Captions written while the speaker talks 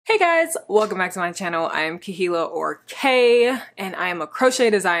Hey guys, welcome back to my channel. I am Kahila or Kay, and I am a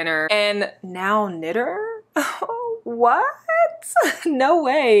crochet designer and now knitter? What? No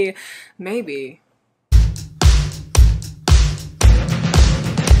way. Maybe.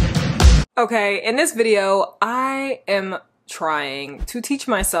 Okay, in this video, I am trying to teach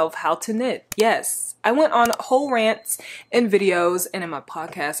myself how to knit. Yes, I went on whole rants and videos and in my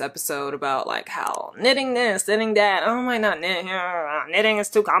podcast episode about like how knitting this, knitting that, oh my not knitting, knitting is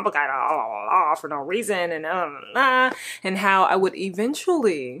too complicated for no reason and how I would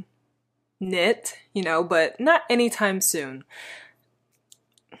eventually knit, you know, but not anytime soon.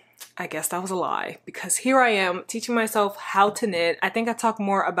 I guess that was a lie because here I am teaching myself how to knit. I think I talk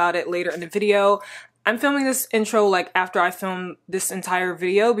more about it later in the video. I'm filming this intro like after I filmed this entire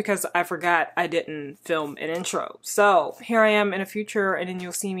video because I forgot I didn't film an intro. So here I am in the future and then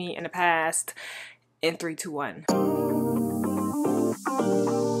you'll see me in the past in 3, 2, 1.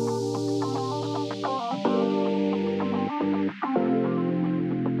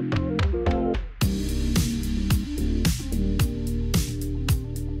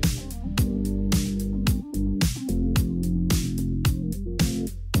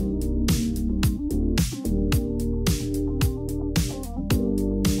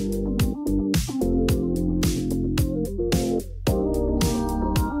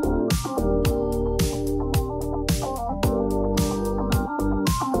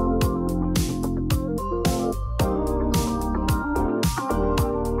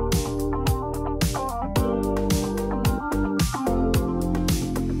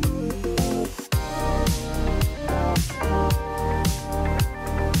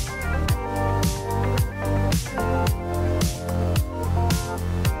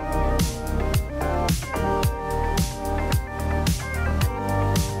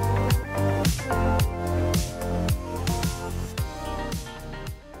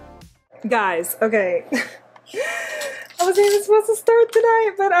 Guys, okay. I was even supposed to start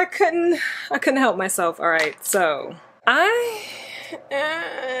tonight, but I couldn't help myself. All right, so I'm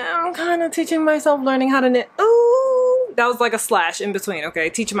kind of teaching myself learning how to knit. Oh, that was like a slash in between. Okay,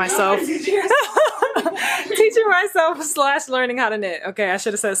 teaching myself, teaching myself slash learning how to knit. Okay, I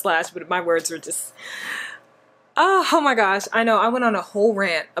should have said slash, but my words were just. Oh my gosh, I know, I went on a whole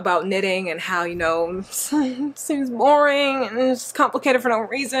rant about knitting and how, you know, it seems boring and it's complicated for no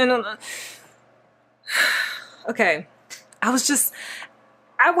reason. Okay, I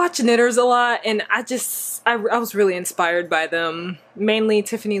watch knitters a lot and I was really inspired by them. Mainly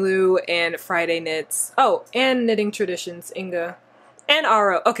Tiffany Lou and Friday Knits. Oh, and Knitting Traditions, Inga. And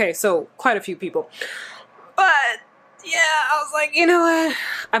Aro. Okay, so quite a few people. But yeah, I was like, you know what?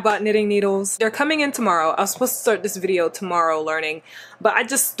 I bought knitting needles. They're coming in tomorrow. I was supposed to start this video tomorrow learning, but I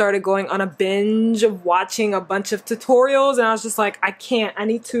just started going on a binge of watching a bunch of tutorials and I was just like, I can't. I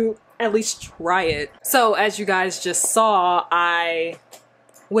need to at least try it. So as you guys just saw, I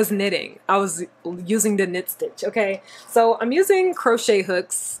was knitting. I was using the knit stitch, okay? So I'm using crochet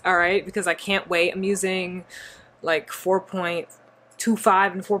hooks, all right, because I can't wait. I'm using like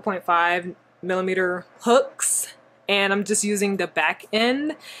 4.25 and 4.5 millimeter hooks. And I'm just using the back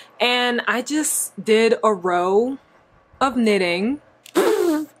end and I just did a row of knitting.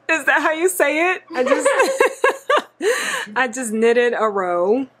 Is that how you say it? I just knitted a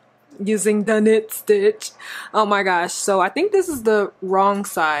row using the knit stitch. Oh my gosh, so I think this is the wrong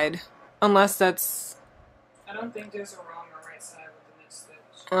side, unless that's, I don't think there's a wrong or right side with the knit stitch.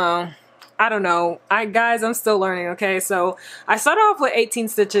 Oh, I don't know. Guys, I'm still learning, okay? So I started off with 18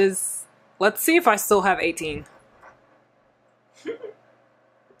 stitches. Let's see if I still have 18.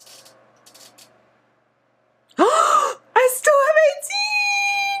 I still have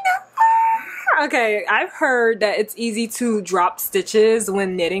 18! Okay, I've heard that it's easy to drop stitches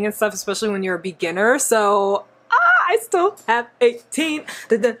when knitting and stuff, especially when you're a beginner, so I still have 18.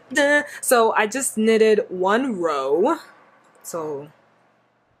 So I just knitted one row. So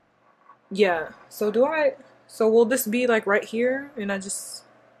yeah, so will this be like right here and I just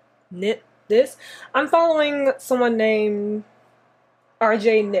knit this? I'm following someone named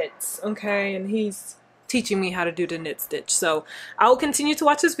RJ Knits, okay, and he's teaching me how to do the knit stitch. So I will continue to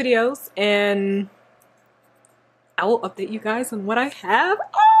watch his videos and I will update you guys on what I have.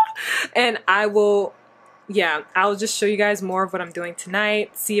 And I will, yeah, I'll just show you guys more of what I'm doing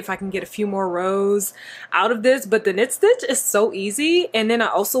tonight, see if I can get a few more rows out of this. But the knit stitch is so easy. And then I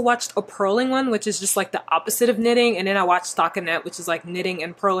also watched a purling one, which is just like the opposite of knitting. And then I watched stockinette, which is like knitting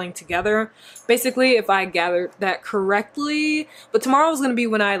and purling together, basically, if I gathered that correctly. But tomorrow is going to be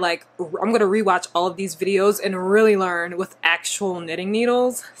when I'm going to rewatch all of these videos and really learn with actual knitting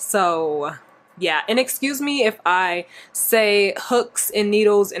needles. So yeah, and excuse me if I say hooks and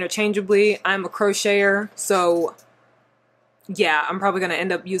needles interchangeably. I'm a crocheter, so yeah, I'm probably gonna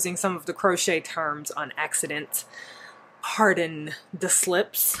end up using some of the crochet terms on accident. Pardon the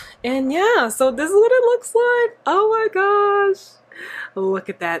slips. And yeah, so this is what it looks like. Oh my gosh. Look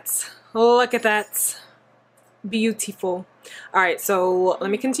at that. Look at that. Beautiful. Alright, so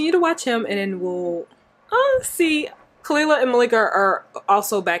let me continue to watch him and then we'll see. Kalila and Malika are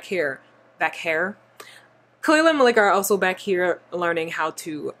also back here. Kalila and Malika are also back here learning how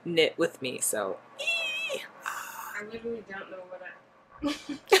to knit with me, so I literally don't know what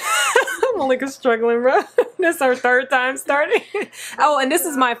Malika's struggling, bro. This is her third time starting. Oh, and this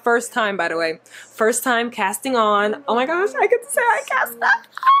is my first time, by the way. First time casting on. Oh my gosh, I get to say I cast that.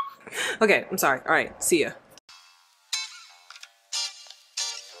 Okay, I'm sorry. All right, see ya.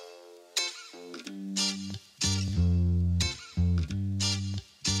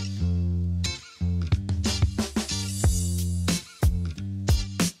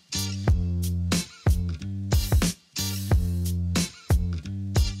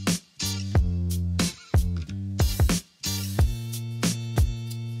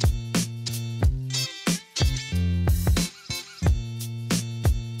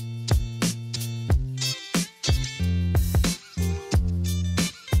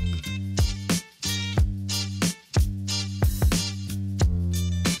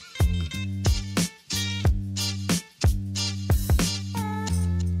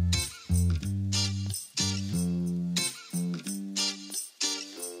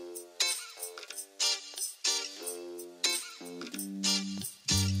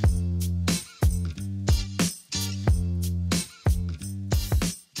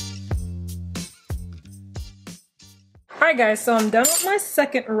 Alright guys, so I'm done with my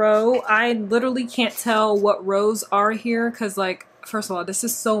second row. I literally can't tell what rows are here because, like, first of all, this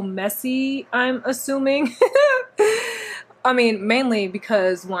is so messy, I'm assuming. I mean, mainly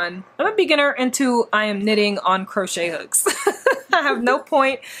because, one, I'm a beginner, and two, I am knitting on crochet hooks. I have no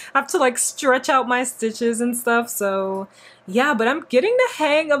point. I have to, like, stretch out my stitches and stuff, so yeah, but I'm getting the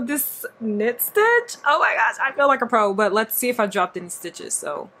hang of this knit stitch. Oh my gosh, I feel like a pro, but let's see if I dropped any stitches.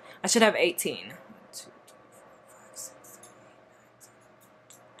 So I should have 18.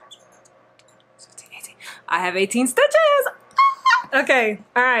 I have 18 stitches. Okay,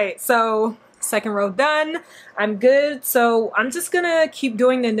 all right, so second row done. I'm good. So I'm just gonna keep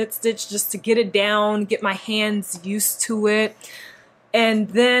doing the knit stitch just to get it down, get my hands used to it.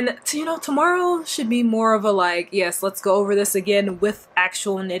 And then, you know, tomorrow should be more of a, like, yes, let's go over this again with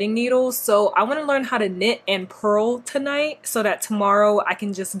actual knitting needles. So I want to learn how to knit and purl tonight so that tomorrow I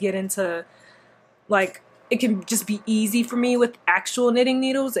can just get into, like, it can just be easy for me with actual knitting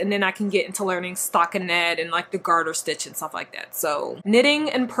needles, and then I can get into learning stockinette and like the garter stitch and stuff like that. So knitting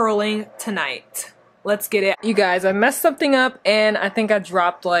and purling tonight. Let's get it. You guys, I messed something up and I think I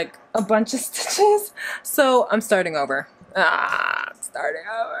dropped like a bunch of stitches. So I'm starting over. Starting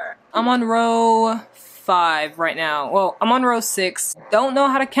over. I'm on row 5 right now. Well, I'm on row 6. Don't know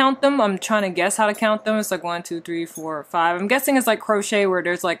how to count them. I'm trying to guess how to count them. It's like 1, 2, 3, 4, 5. I'm guessing it's like crochet where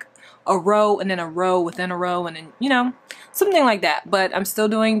there's like a row and then a row within a row and then, you know, something like that. But I'm still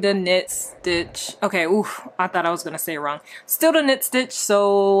doing the knit stitch. Okay, oof, I thought I was gonna say it wrong. Still the knit stitch,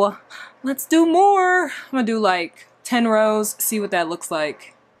 so let's do more. I'm gonna do like 10 rows, see what that looks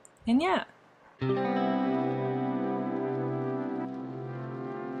like. And yeah.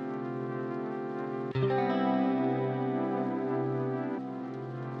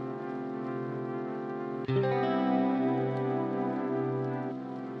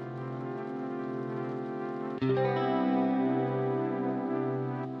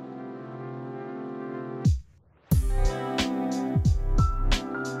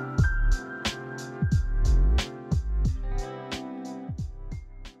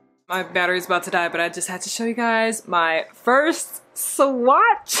 My battery's about to die, but I just had to show you guys my first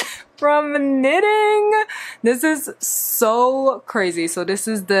swatch from knitting. This is so crazy. So this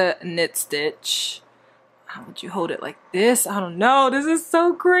is the knit stitch. How would you hold it like this? I don't know. This is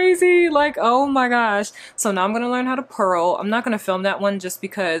so crazy. Like, oh my gosh. So now I'm going to learn how to purl. I'm not going to film that one just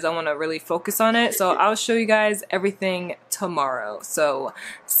because I want to really focus on it. So I'll show you guys everything tomorrow. So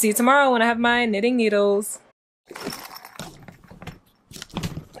see you tomorrow when I have my knitting needles.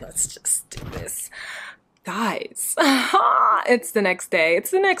 Let's just do this. Guys, it's the next day.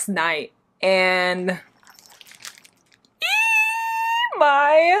 It's the next night. And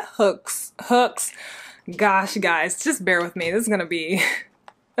my hooks. Gosh, guys, just bear with me. This is gonna be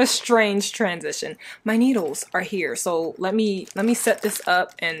a strange transition. My needles are here, so let me set this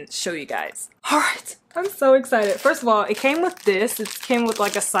up and show you guys. All right, I'm so excited. First of all, it came with this. It came with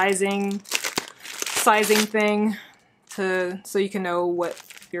like a sizing sizing thing so you can know what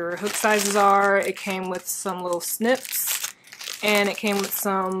your hook sizes are. It came with some little snips, and it came with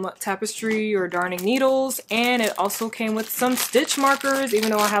some tapestry or darning needles, and it also came with some stitch markers, even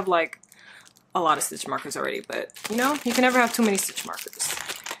though I have like a lot of stitch markers already, but you know, you can never have too many stitch markers.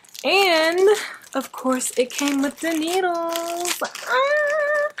 And of course it came with the needles.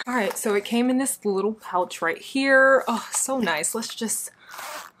 All right, so it came in this little pouch right here. Oh, so nice. Let's just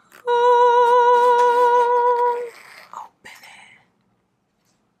open it.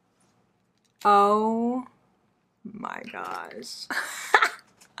 Oh my gosh.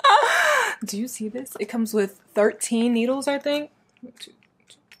 Do you see this? It comes with 13 needles, I think.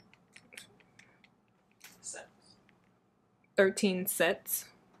 13 sets.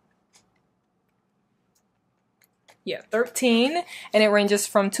 Yeah, 13, and it ranges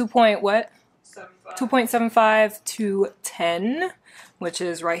from 2.75 to 10, which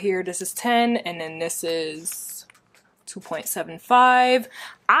is right here. This is 10, and then this is 2.75.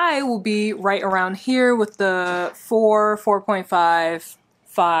 I will be right around here with the 4, 4.5,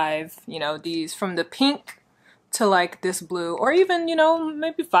 5, you know, these from the pink to like this blue, or even, you know,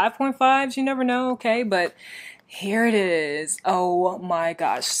 maybe 5.5s, you never know, okay? But here it is. Oh my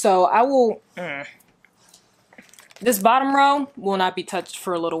gosh. So I will, this bottom row will not be touched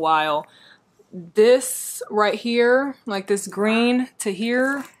for a little while. This right here, like this green to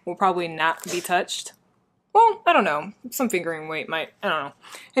here, will probably not be touched. Well, I don't know. Some fingering weight might, I don't know.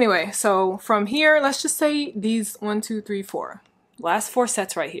 Anyway, so from here, let's just say these 1, 2, 3, 4. Last 4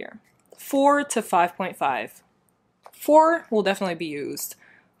 sets right here. 4 to 5.5. 4 will definitely be used.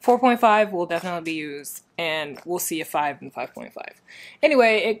 4.5 will definitely be used, and we'll see a 5 and 5.5.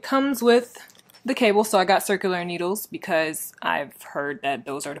 Anyway, it comes with the cable, so I got circular needles because I've heard that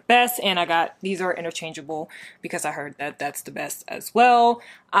those are the best, and I got, these are interchangeable because I heard that that's the best as well.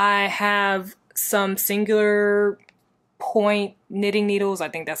 I have some singular point knitting needles, I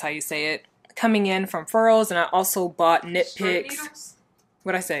think that's how you say it, coming in from Furrows, and I also bought knit picks.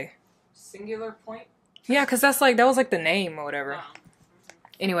 What'd I say? Singular point? Yeah, because that's like, that was like the name or whatever. Oh.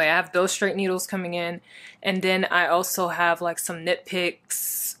 Anyway, I have those straight needles coming in, and then I also have like some knit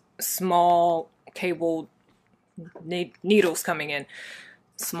picks, small cable needles coming in.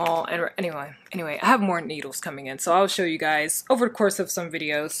 Small, and anyway, I have more needles coming in, so I'll show you guys over the course of some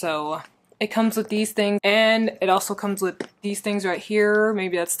videos. So it comes with these things, and it also comes with these things right here.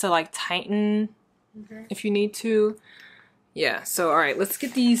 Maybe that's to like tighten if you need to. Yeah, so all right, let's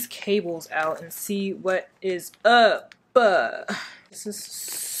get these cables out and see what is up. This is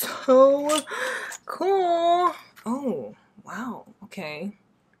so cool. Oh, wow, okay.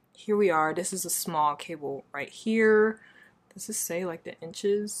 Here we are. This is a small cable right here. Does this say like the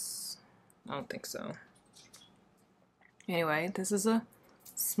inches? I don't think so. Anyway, this is a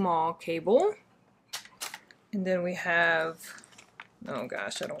small cable. And then we have, oh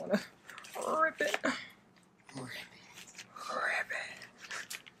gosh, I don't want to rip it. Rip it.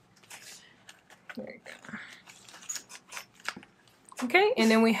 There you go. Okay, and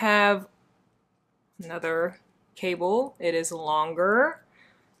then we have another cable. It is longer,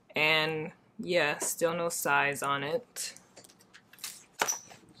 and yeah, still no size on it.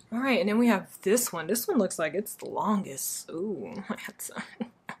 All right, and then we have this one. This one looks like it's the longest. Ooh, that's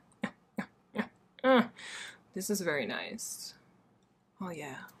this is very nice. Oh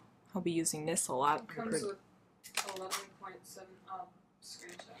yeah, I'll be using this a lot. It comes with 11.7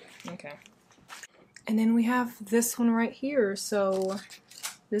 screenshot. Okay. And then we have this one right here. So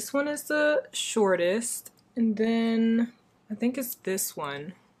this one is the shortest, and then I think it's this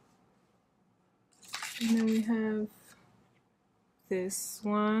one. And then we have this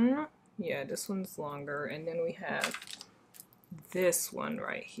one. Yeah, this one's longer. And then we have this one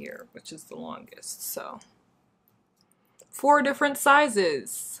right here, which is the longest. So 4 different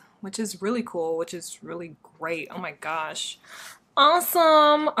sizes, which is really cool, which is really great. Oh my gosh.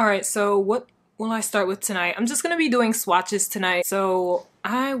 Awesome. All right, so what will I start with tonight? I'm just gonna be doing swatches tonight, so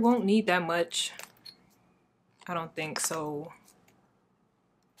I won't need that much. I don't think so.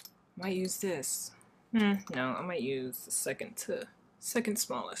 I might use this. No, I might use the second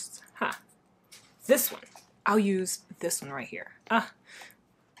smallest. This one. I'll use this one right here.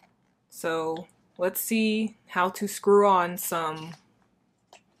 So let's see how to screw on some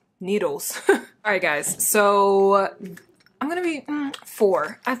needles. Alright guys, so I'm gonna be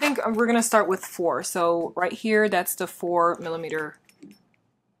 4. I think we're gonna start with 4. So right here, that's the 4mm.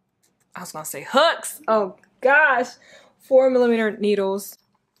 I was gonna say hooks. Oh gosh, 4mm needles.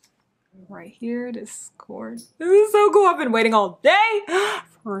 Right here, this cord. This is so cool. I've been waiting all day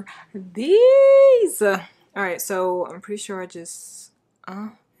for these. All right, so I'm pretty sure I just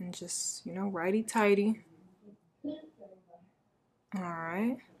and and just, you know, righty tighty. All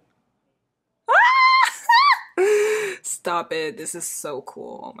right. Stop it. This is so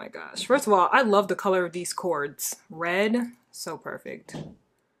cool. Oh my gosh. First of all, I love the color of these cords. Red, so perfect.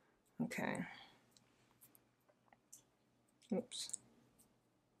 Okay. Oops.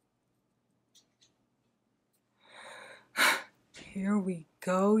 Here we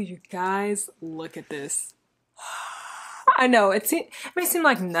go, you guys. Look at this. I know it may seem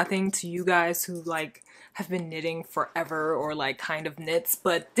like nothing to you guys who like have been knitting forever or like kind of knits,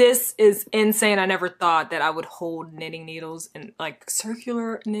 but this is insane. I never thought that I would hold knitting needles and like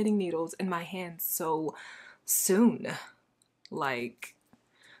circular knitting needles in my hands so soon. Like,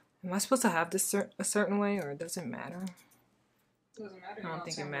 am I supposed to have this a certain way, or does it matter? Doesn't matter. I don't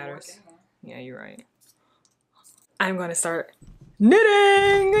think it matters. Yeah, you're right. I'm gonna start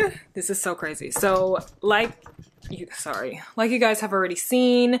knitting. This is so crazy. So like you guys have already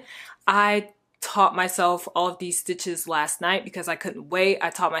seen, I taught myself all of these stitches last night because I couldn't wait.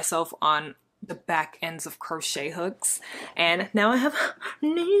 I taught myself on the back ends of crochet hooks, and now I have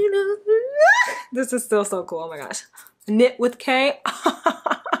needles. This is still so cool. Oh my gosh. Knit with K.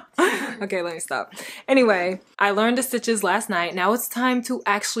 Okay, let me stop. Anyway, I learned the stitches last night. Now it's time to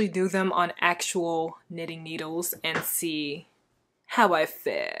actually do them on actual knitting needles and see how I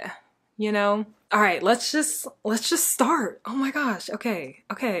fare, you know? All right, let's just start. Oh my gosh. Okay.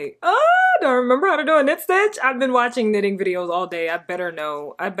 Oh, don't remember how to do a knit stitch? I've been watching knitting videos all day. I better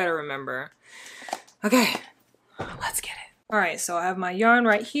know. I better remember. Okay, let's get it. All right, so I have my yarn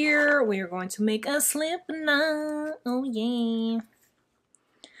right here. We are going to make a slip knot. Oh yeah.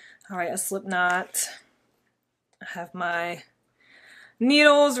 All right, a slip knot. I have my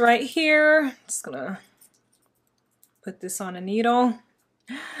needles right here. Just gonna put this on a needle.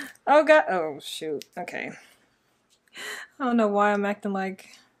 Oh god, oh shoot, okay. I don't know why I'm acting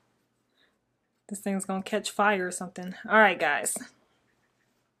like this thing's gonna catch fire or something. All right, guys.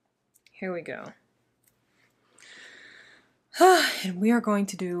 Here we go. And we are going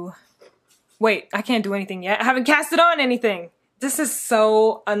to do... Wait, I can't do anything yet. I haven't casted on anything. This is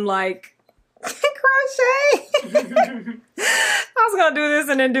so unlike crochet. I was gonna do this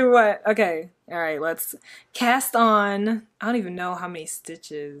and then do what? Okay, all right, let's cast on. I don't even know how many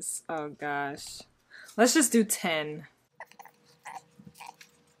stitches. Oh gosh. Let's just do 10.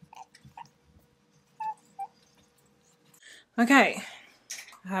 Okay,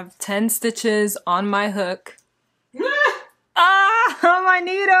 I have 10 stitches on my hook. On my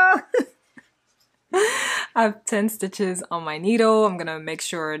needle. I have 10 stitches on my needle. I'm gonna make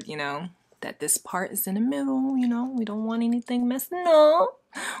sure, you know, that this part is in the middle, you know, we don't want anything messing up.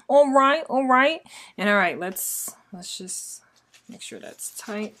 All right. And all right, let's just make sure that's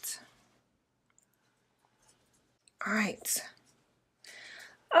tight. All right.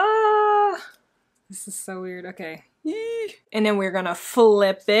 This is so weird. Okay. And then we're gonna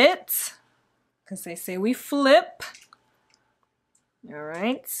flip it, because they say we flip. All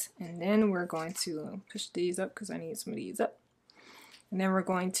right, and then we're going to push these up because I need some of these up. And then we're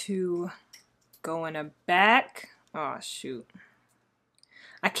going to go in a back. Oh shoot.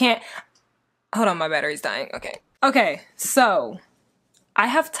 I can't, hold on, my battery's dying. Okay, so I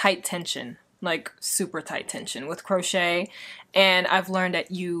have tight tension, like super tight tension with crochet, and I've learned that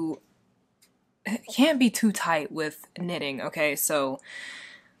you can't be too tight with knitting. Okay, so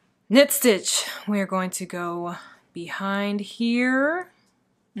knit stitch, we're going to go behind here.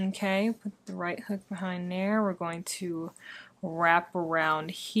 Okay, put the right hook behind there. We're going to wrap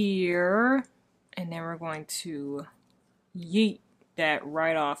around here, and then we're going to yeet that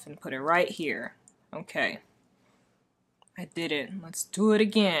right off and put it right here. Okay, I did it. Let's do it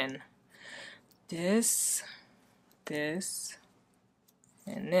again. This,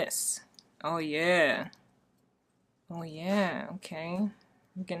 and this. Oh yeah. Okay.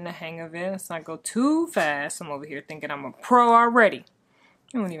 I'm getting the hang of it. Let's not go too fast. I'm over here thinking I'm a pro already.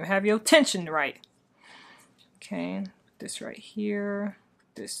 You don't even have your tension right. Okay, put this right here.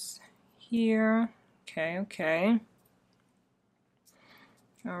 This here. Okay.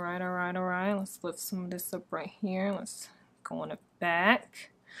 All right. Let's lift some of this up right here. Let's go on the back.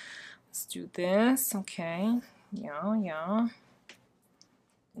 Let's do this. Okay. Yeah.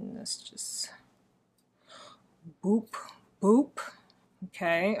 And let's just boop.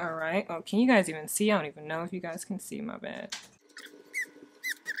 Okay, all right. Oh, can you guys even see? I don't even know if you guys can see. My bad.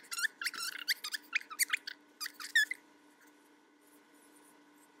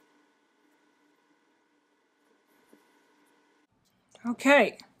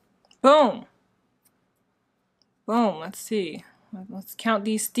 Okay, boom. Let's see. Let's count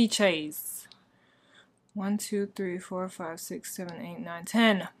these stitches. 1, 2, 3, 4, 5, 6, 7, 8, 9,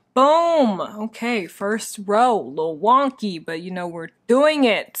 10. Boom! Okay, first row. A little wonky, but you know, we're doing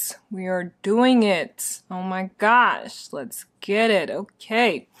it. We are doing it. Oh my gosh, let's get it.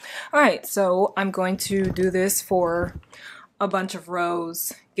 Okay. All right, so I'm going to do this for a bunch of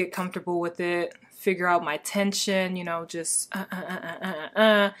rows, get comfortable with it, figure out my tension, you know, just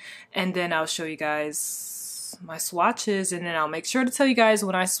and then I'll show you guys my swatches, and then I'll make sure to tell you guys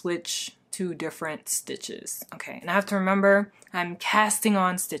when I switch to different stitches. Okay, and I have to remember I'm casting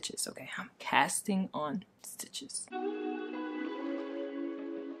on stitches. Okay, I'm casting on stitches.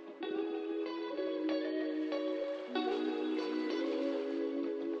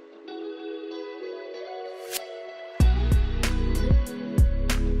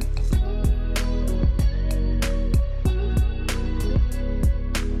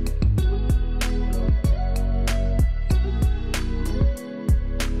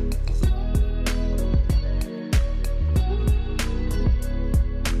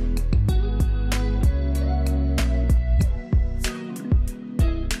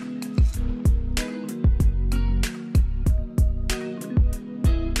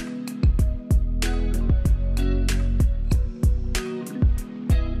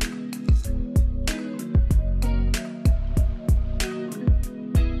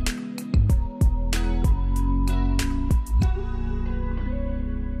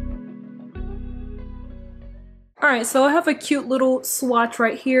 Alright, so I have a cute little swatch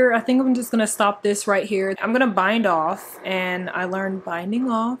right here. I think I'm just going to stop this right here. I'm going to bind off, and I learned binding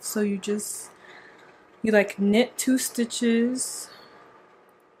off. So you like knit 2 stitches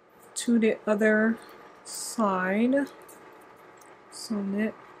to the other side. So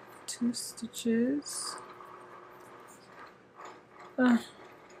knit 2 stitches. And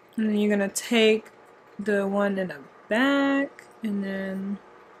then you're going to take the one in the back and then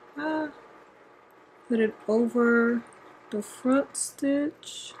put it over the front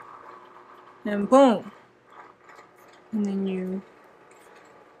stitch, and boom. And then you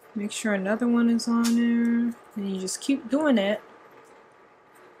make sure another one is on there, and you just keep doing it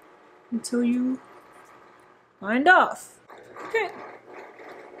until you bind off. Okay.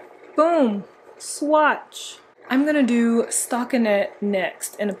 Boom. Swatch. I'm gonna do stockinette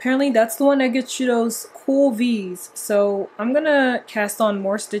next, and apparently that's the one that gets you those cool V's. So I'm gonna cast on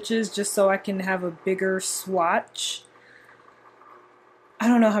more stitches just so I can have a bigger swatch. I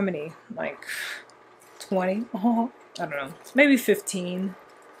don't know how many, like 20? Oh, I don't know, maybe 15.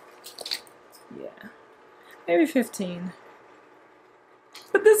 Yeah, maybe 15.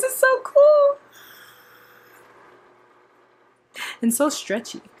 But this is so cool and so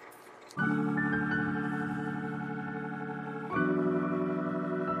stretchy.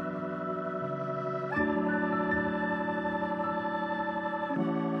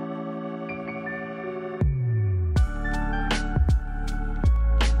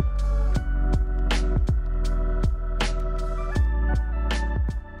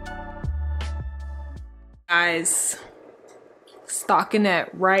 Guys, stockinette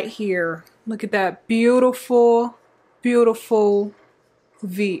right here. Look at that beautiful, beautiful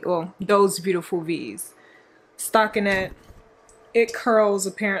V. Well, those beautiful V's. Stockinette. It curls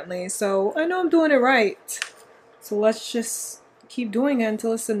apparently, so I know I'm doing it right. So let's just keep doing it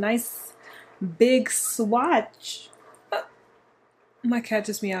until it's a nice big swatch. My cat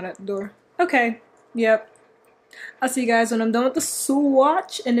just meowed at the door. Okay, yep. I'll see you guys when I'm done with the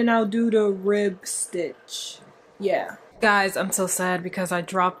swatch, and then I'll do the rib stitch. Yeah. Guys, I'm so sad because I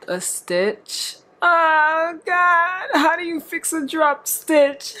dropped a stitch. Oh God, how do you fix a dropped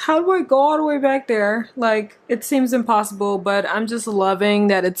stitch? How do I go all the way back there? Like, it seems impossible, but I'm just loving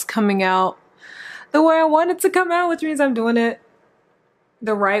that it's coming out the way I want it to come out, which means I'm doing it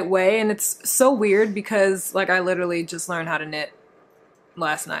the right way. And it's so weird because, like, I literally just learned how to knit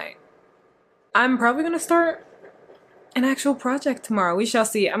last night. I'm probably gonna start an actual project tomorrow. We shall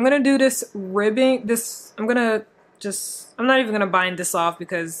see. I'm gonna do this ribbing. I'm not even gonna bind this off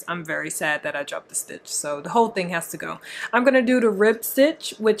because I'm very sad that I dropped the stitch. So the whole thing has to go. I'm gonna do the rib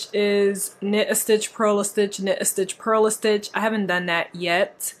stitch, which is knit a stitch, purl a stitch, knit a stitch, purl a stitch. I haven't done that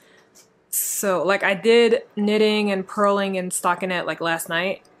yet. So like I did knitting and purling and stockinette like last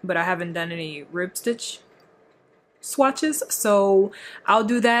night, but I haven't done any rib stitch swatches. So I'll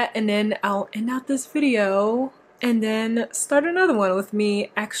do that, and then I'll end out this video and then start another one with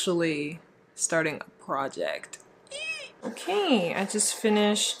me actually starting a project. Okay, I just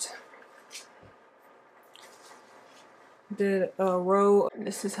finished the row.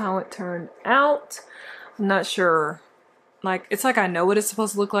 This is how it turned out. I'm not sure. Like, it's like I know what it's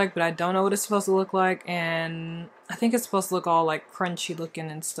supposed to look like, but I don't know what it's supposed to look like. And I think it's supposed to look all like crunchy looking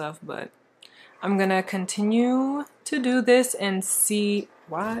and stuff, but I'm gonna continue to do this and see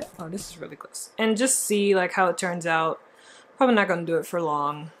why. Oh, this is really close. And just see like how it turns out. Probably not gonna do it for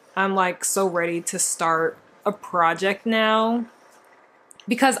long. I'm like so ready to start a project now.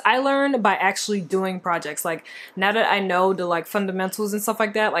 Because I learned by actually doing projects. Like now that I know the like fundamentals and stuff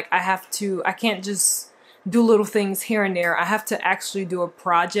like that, like I can't just do little things here and there. I have to actually do a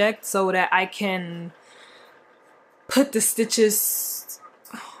project so that I can put the stitches,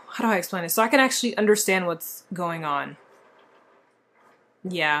 how do I explain it? So I can actually understand what's going on.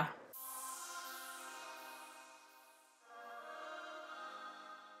 Yeah.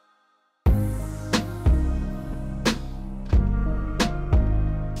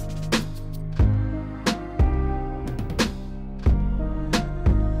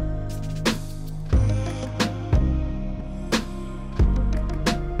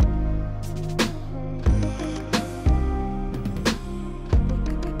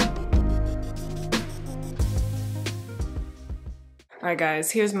 Alright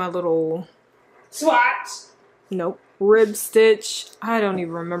guys, here's my little Swat! nope, rib stitch. I don't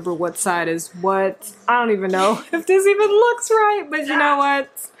even remember what side is what. I don't even know if this even looks right, but you know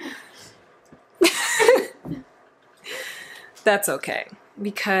what? That's okay,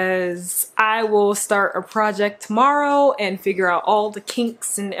 because I will start a project tomorrow and figure out all the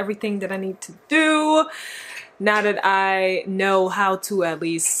kinks and everything that I need to do now that I know how to at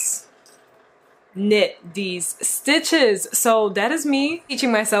least knit these stitches. So that is me teaching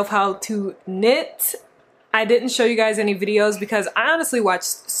myself how to knit. I didn't show you guys any videos because I honestly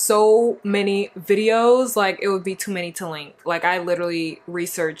watched so many videos, like it would be too many to link. Like I literally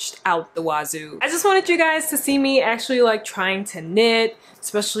researched out the wazoo. I just wanted you guys to see me actually like trying to knit,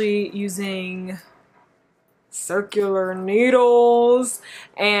 especially using circular needles,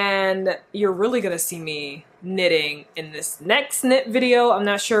 and you're really gonna see me knitting in this next knit video. I'm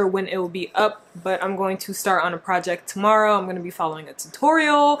not sure when it will be up, but I'm going to start on a project tomorrow. I'm going to be following a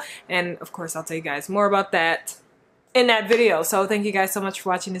tutorial, and of course I'll tell you guys more about that in that video. So thank you guys so much for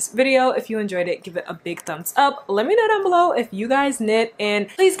watching this video. If you enjoyed it, give it a big thumbs up. Let me know down below if you guys knit, and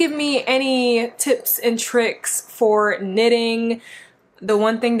please give me any tips and tricks for knitting. The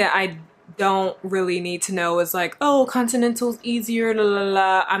one thing that I don't really need to know is like, oh, continental's easier, la la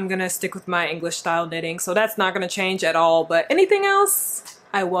la. I'm gonna stick with my English style knitting, so that's not gonna change at all, but anything else,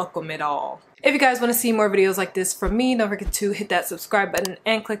 I welcome it all. If you guys want to see more videos like this from me, don't forget to hit that subscribe button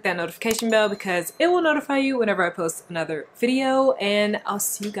and click that notification bell because it will notify you whenever I post another video, and I'll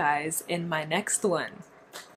see you guys in my next one.